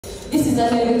this is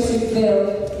an electric bell.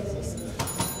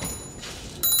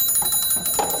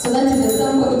 So that is the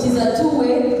sample. It is a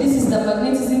two-way. This is the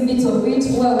magnetism bit of it.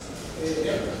 Where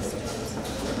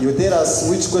you tell us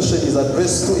which question is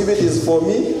addressed to. If it is for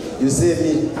me, you say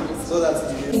me. So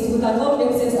that we can all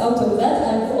make sense out of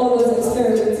that and all those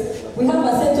experiments. We have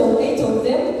a set of 8 of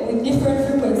them with different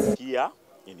frequencies. Here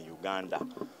in Uganda,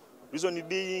 reason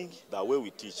being the way we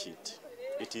teach it.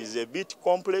 It is a bit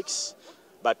complex,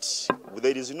 but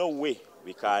there is no way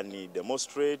we can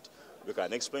demonstrate, we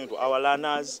can explain to our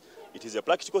learners. It is a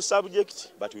practical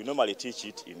subject, but we normally teach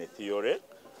it in a theory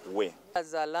way.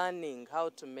 As a learning how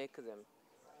to make them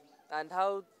and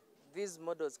how these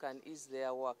models can ease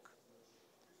their work.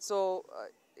 So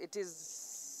it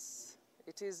is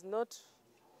not,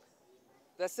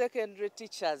 the secondary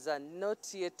teachers are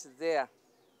not yet there,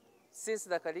 since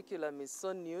the curriculum is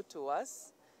so new to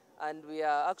us and we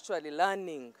are actually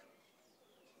learning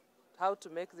how to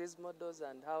make these models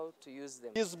and how to use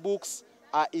them. These books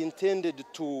are intended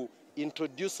to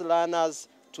introduce learners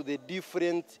to the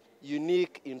different,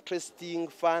 unique, interesting,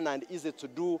 fun and easy to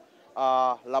do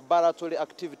laboratory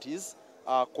activities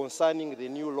concerning the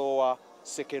new lower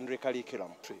secondary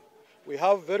curriculum. We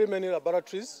have very many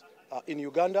laboratories in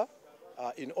Uganda,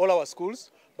 in all our schools,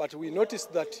 but we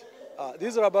noticed that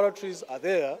these laboratories are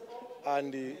there,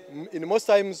 and in most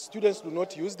times students do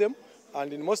not use them,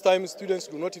 and in most times students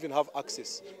do not even have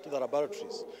access to the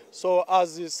laboratories. So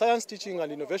as Science Teaching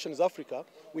and Innovations Africa,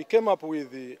 we came up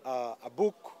with a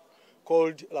book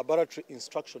called Laboratory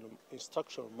Instruction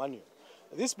Manual.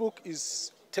 This book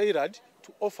is tailored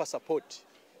to offer support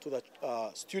to the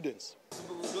students.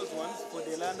 Those ones for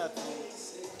the learner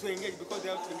to engage, because they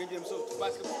have to engage themselves, to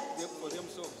pass for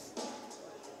themselves.